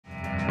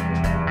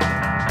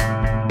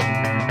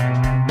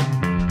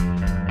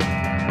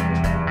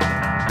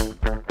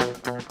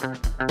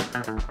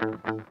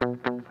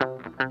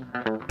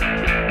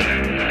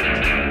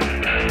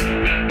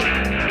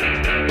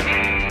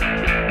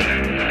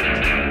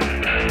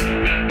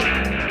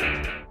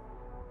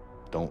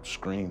Don't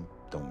scream.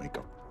 Don't make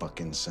a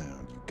fucking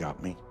sound. You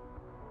got me?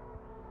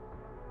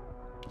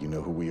 You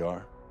know who we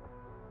are?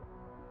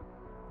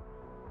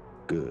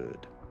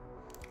 Good.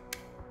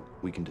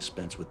 We can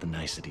dispense with the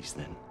niceties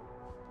then.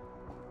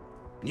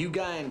 New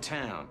guy in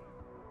town.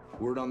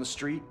 Word on the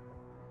street?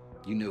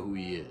 You know who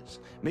he is.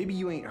 Maybe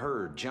you ain't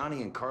heard.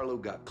 Johnny and Carlo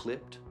got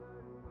clipped.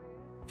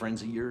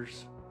 Friends of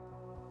yours?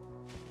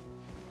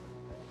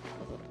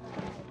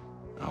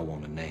 I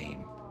want a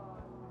name.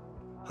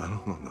 I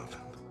don't know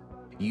nothing.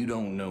 You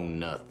don't know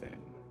nothing.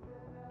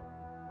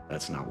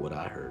 That's not what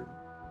I heard.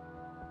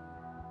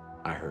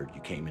 I heard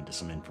you came into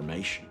some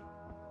information.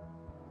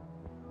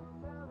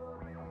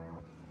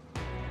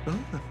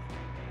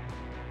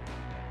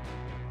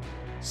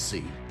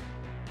 See?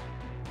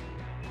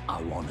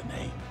 I want a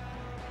name.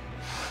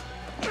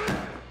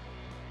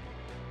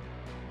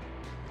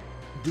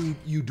 Dude,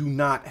 you do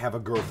not have a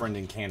girlfriend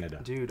in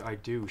Canada. Dude, I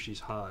do. She's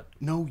hot.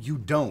 No, you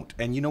don't.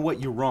 And you know what?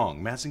 You're wrong.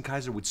 Madsen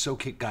Kaiser would so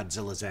kick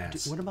Godzilla's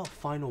ass. Dude, what about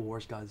Final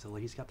Wars Godzilla?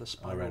 He's got the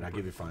spinal. All right, I'll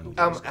give you Final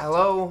Wars.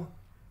 Hello?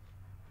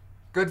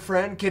 Good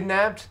friend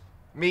kidnapped?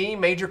 Me,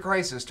 Major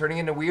Crisis, turning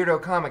into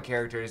weirdo comic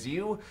characters.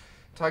 You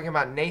talking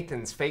about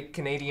Nathan's fake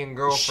Canadian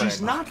girlfriend.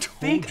 She's not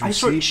fake. I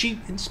swear, she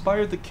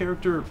inspired the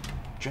character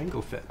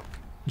Jango Fett.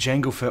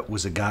 Jango Fett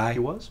was a guy? He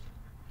was?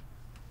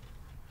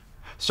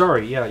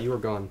 Sorry, yeah, you were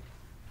gone.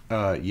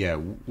 Yeah,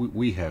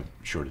 we have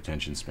short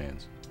attention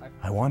spans.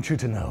 I want you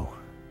to know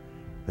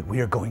that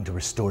we are going to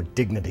restore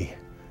dignity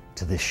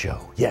to this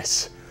show.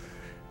 Yes.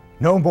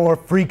 No more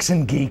freaks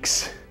and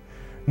geeks.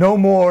 No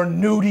more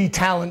nudie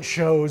talent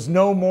shows.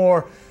 No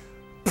more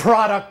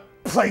product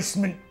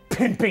placement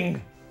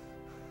pimping.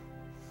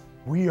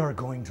 We are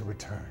going to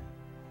return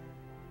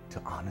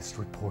to honest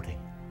reporting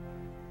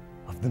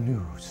of the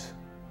news.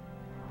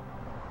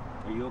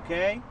 Are you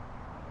okay?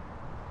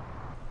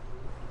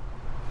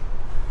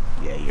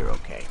 Yeah, you're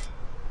okay.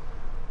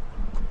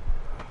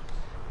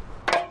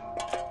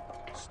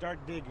 Start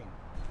digging.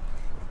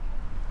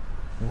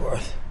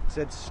 What?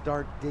 Said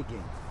start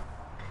digging.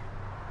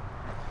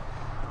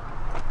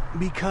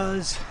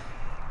 Because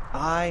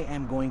I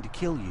am going to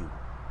kill you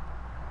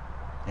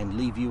and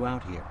leave you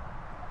out here.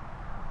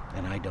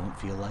 And I don't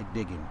feel like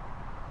digging.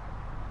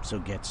 So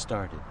get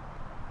started.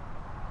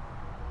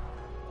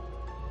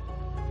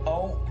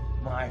 Oh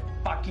my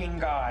fucking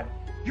God.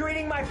 You're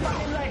eating my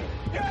fucking leg!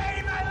 You're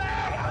eating my leg!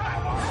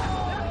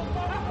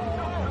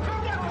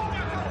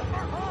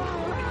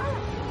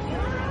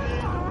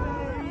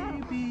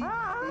 Baby,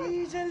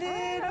 he's a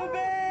little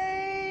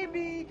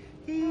baby.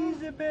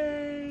 He's a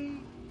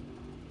baby.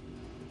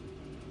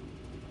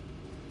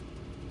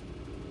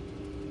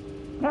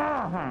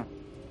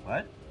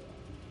 What?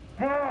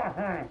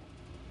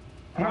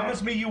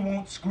 Promise me you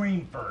won't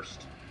scream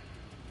first.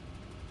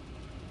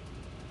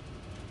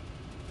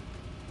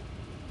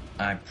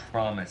 I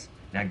promise.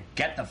 Now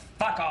get the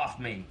fuck off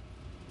me!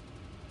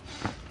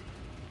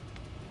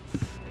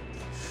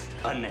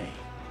 A name.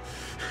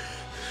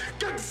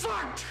 Get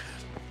fucked!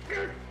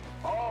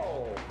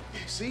 Oh,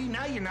 see,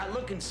 now you're not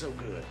looking so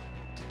good.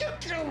 Don't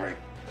kill me!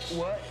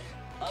 What?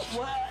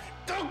 What?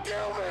 Don't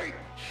kill me!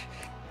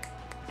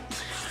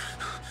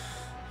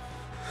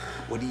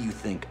 What do you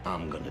think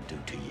I'm gonna do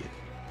to you?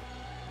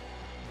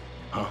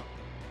 Huh?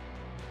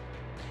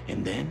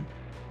 And then,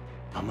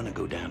 I'm gonna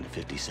go down to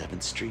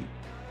 57th Street,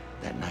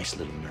 that nice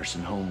little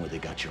nursing home where they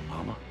got your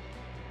mama,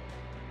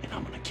 and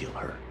I'm gonna kill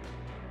her.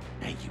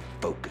 Now you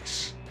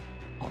focus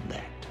on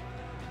that.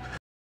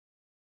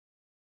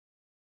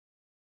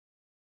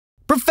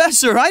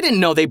 Professor, I didn't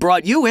know they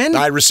brought you in.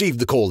 I received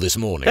the call this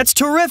morning. That's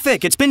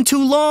terrific. It's been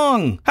too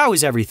long. How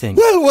is everything?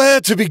 Well,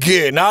 where to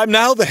begin? I'm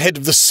now the head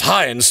of the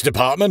science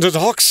department at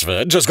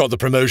Oxford. Just got the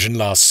promotion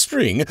last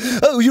spring.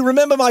 Oh, you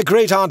remember my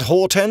great-aunt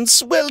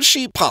Hortense? Well,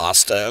 she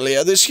passed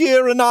earlier this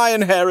year, and I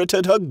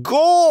inherited her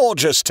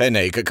gorgeous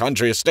 10-acre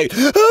country estate.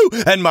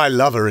 Oh, and my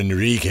lover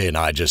Enrique and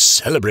I just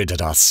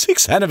celebrated our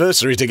 6th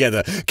anniversary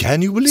together.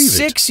 Can you believe it?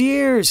 6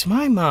 years.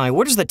 My.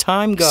 Where does the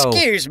time go?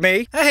 Excuse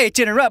me. I hate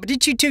to interrupt, but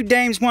did you two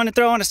dames want to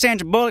throw on a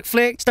Sandra Bullock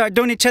flick, start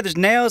doing each other's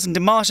nails, and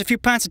demolish a few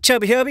pints of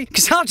Chubby Hubby?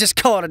 Because I'll just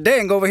call it a day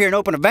and go over here and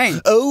open a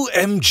vein.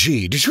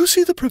 OMG, did you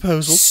see the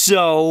proposal?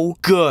 So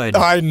good.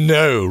 I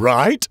know,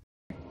 right?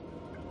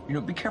 You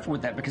know, be careful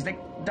with that because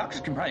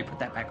doctors can probably put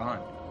that back on.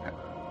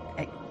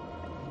 Hey.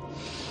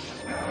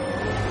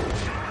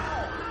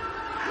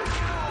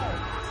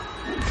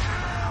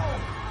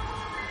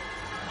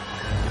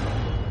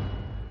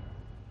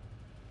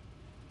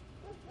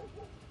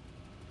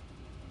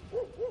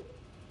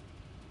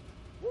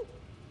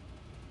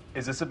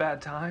 Is this a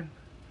bad time?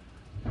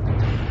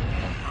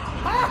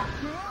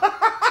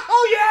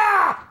 Oh,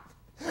 yeah!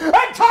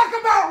 And talk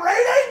about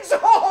ratings?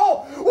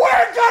 Oh,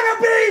 we're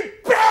gonna be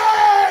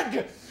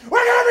big!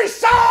 We're gonna be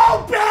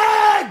so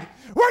big!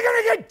 We're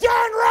gonna get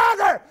Dan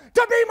Rather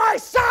to be my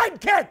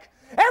sidekick!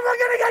 And we're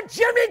gonna get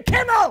Jimmy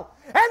Kimmel!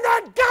 And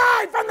that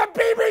guy from the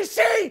BBC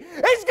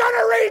is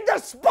gonna read the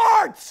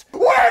sports!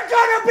 We're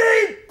gonna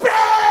be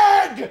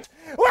big!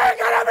 We're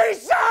gonna be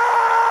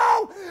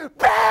so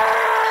big!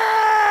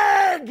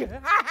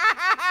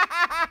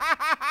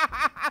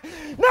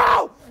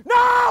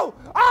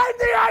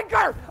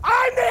 anchor!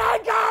 I'm the